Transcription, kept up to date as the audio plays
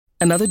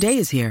Another day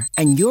is here,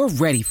 and you're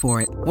ready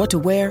for it. What to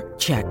wear?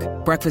 Check.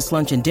 Breakfast,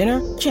 lunch, and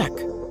dinner? Check.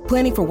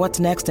 Planning for what's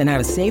next and how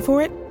to save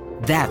for it?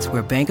 That's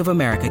where Bank of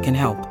America can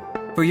help.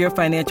 For your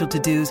financial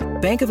to-dos,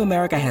 Bank of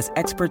America has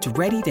experts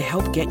ready to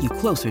help get you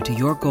closer to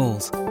your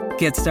goals.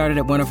 Get started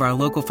at one of our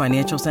local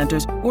financial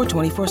centers or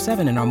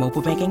 24/7 in our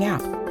mobile banking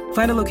app.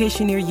 Find a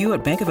location near you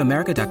at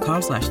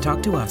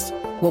bankofamerica.com/talktous.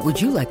 What would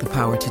you like the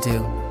power to do?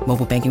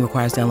 Mobile banking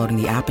requires downloading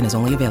the app and is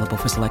only available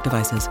for select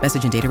devices.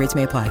 Message and data rates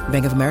may apply.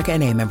 Bank of America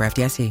N.A., member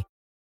FDIC.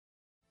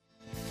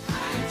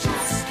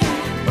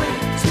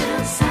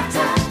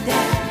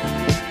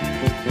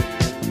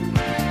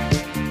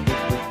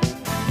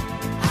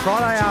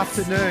 Friday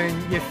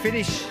afternoon, you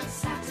finish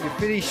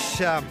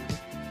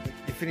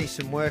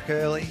some work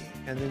early,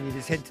 and then you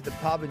just head to the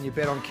pub and you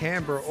bet on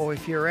Canberra. Or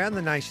if you're around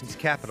the nation's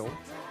capital,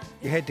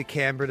 you head to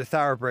Canberra to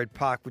Thoroughbred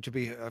Park, which will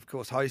be, of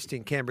course,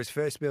 hosting Canberra's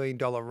first $1 million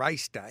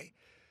race day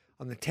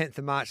on the 10th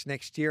of March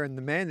next year. And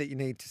the man that you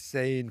need to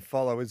see and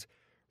follow is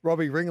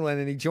Robbie Ringland,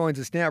 and he joins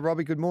us now.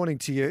 Robbie, good morning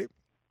to you.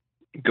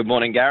 Good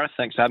morning, Gareth.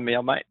 Thanks for having me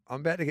on, mate.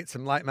 I'm about to get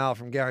some late mail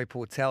from Gary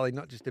Portelli,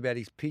 not just about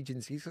his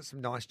pigeons. He's got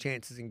some nice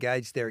chances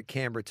engaged there at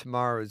Canberra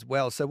tomorrow as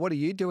well. So what are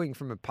you doing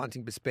from a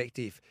punting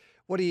perspective?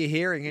 What are you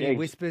hearing? Any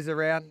whispers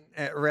around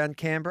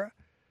Canberra?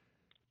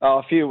 Oh,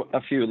 a few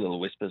little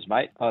whispers,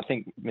 mate. I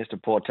think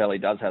Mr. Portelli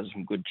does have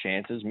some good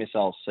chances.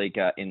 Missile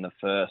Seeker in the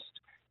first,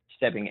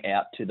 stepping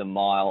out to the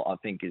mile, I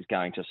think is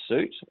going to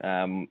suit.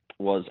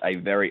 Was a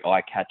very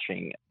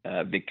eye-catching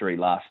victory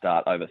last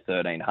start over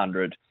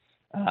 1,300.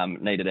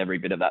 Needed every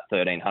bit of that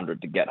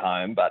 1,300 to get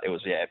home, but it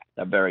was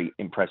a very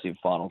impressive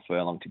final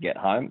furlong to get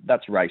home.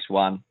 That's race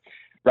one.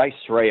 Race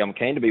three, I'm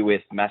keen to be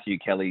with Matthew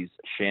Kelly's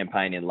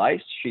Champagne in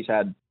Lace. She's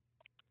had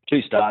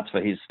 2 starts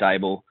for his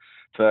stable.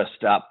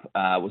 First up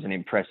was an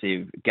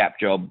impressive gap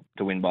job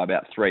to win by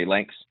about 3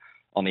 lengths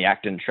on the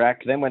Acton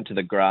track. Then went to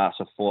the grass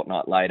a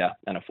fortnight later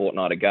and a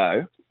fortnight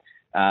ago.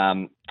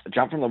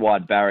 Jumped from the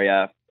wide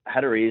barrier,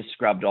 had her ears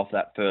scrubbed off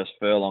that first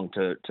furlong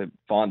to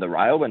find the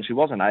rail, and she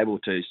wasn't able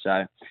to.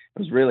 So it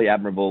was really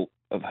admirable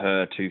of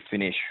her to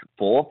finish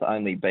 4th,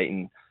 only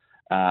beaten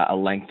a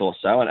length or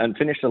so, and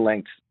finished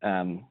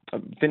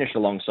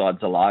alongside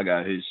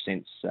Zalago, who's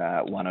since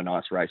won a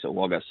nice race at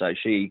Wagga. So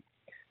she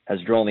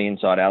has drawn the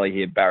inside alley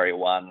here, barrier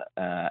 1,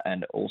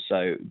 and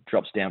also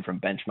drops down from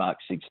benchmark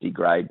 60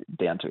 grade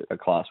down to a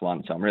class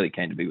 1. So I'm really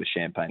keen to be with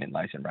Champagne in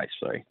Lace in race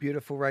 3.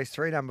 Beautiful race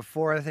 3, number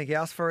 4. Anything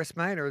else for us,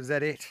 mate, or is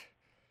that it?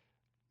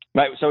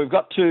 Mate, so we've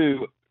got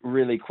 2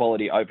 really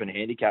quality open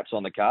handicaps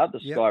on the card. The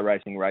Sky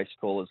Racing Race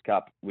Callers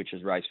Cup, which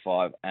is race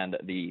 5, and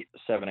the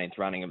 17th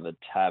running of the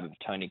Tab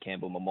Tony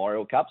Campbell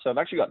Memorial Cup. So I've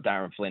actually got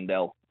Darren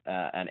Flindell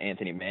and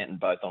Anthony Manton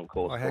both on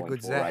course calling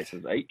 4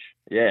 races each.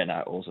 Yeah,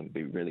 no, awesome. It'd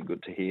be really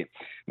good to hear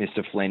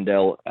Mr.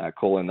 Flindell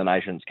calling the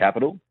nation's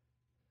capital.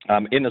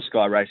 In the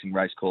Sky Racing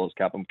Race Callers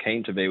Cup, I'm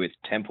keen to be with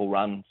Temple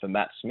Run for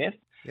Matt Smith.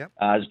 Yep.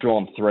 Has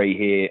drawn 3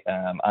 here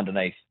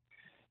underneath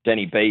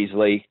Denny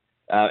Beasley.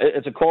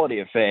 It's a quality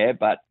affair,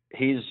 but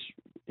his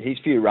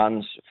few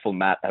runs for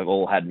Matt have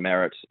all had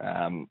merit.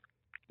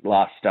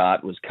 Last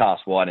start was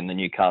cast wide in the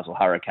Newcastle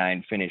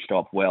Hurricane, finished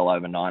off well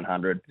over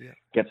 900,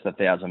 gets the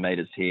 1,000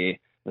 metres here.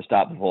 The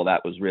start before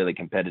that was really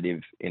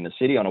competitive in the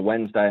city on a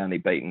Wednesday, only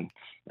beaten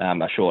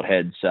a short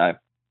head. So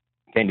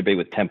keen to be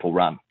with Temple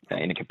Run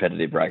in a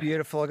competitive race.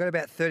 Beautiful. I've got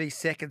about 30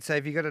 seconds. So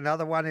have you got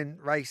another one in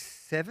race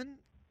 7?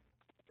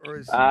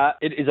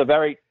 It is a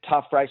very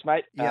tough race,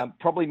 mate. Yep.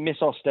 Probably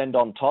Miss Ostend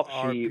on top.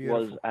 She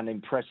beautiful. was an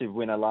impressive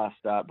winner last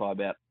start by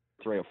about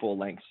 3 or 4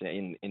 lengths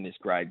in this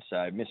grade.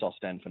 So Miss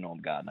Ostend for Norm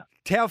Gardner.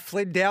 Tell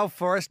Flindell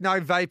for us, no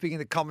vaping in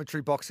the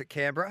commentary box at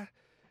Canberra.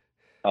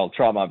 I'll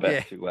try my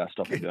best to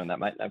stop you doing that,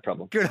 mate. No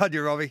problem. Good on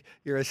you, Robbie.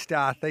 You're a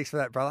star. Thanks for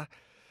that, brother.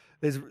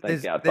 There's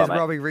Bye,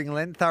 Robbie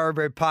Ringland.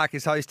 Thoroughbred Park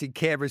is hosting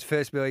Canberra's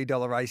first $1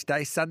 million race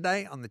day,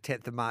 Sunday on the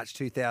 10th of March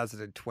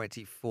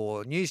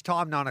 2024. News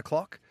time, 9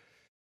 o'clock.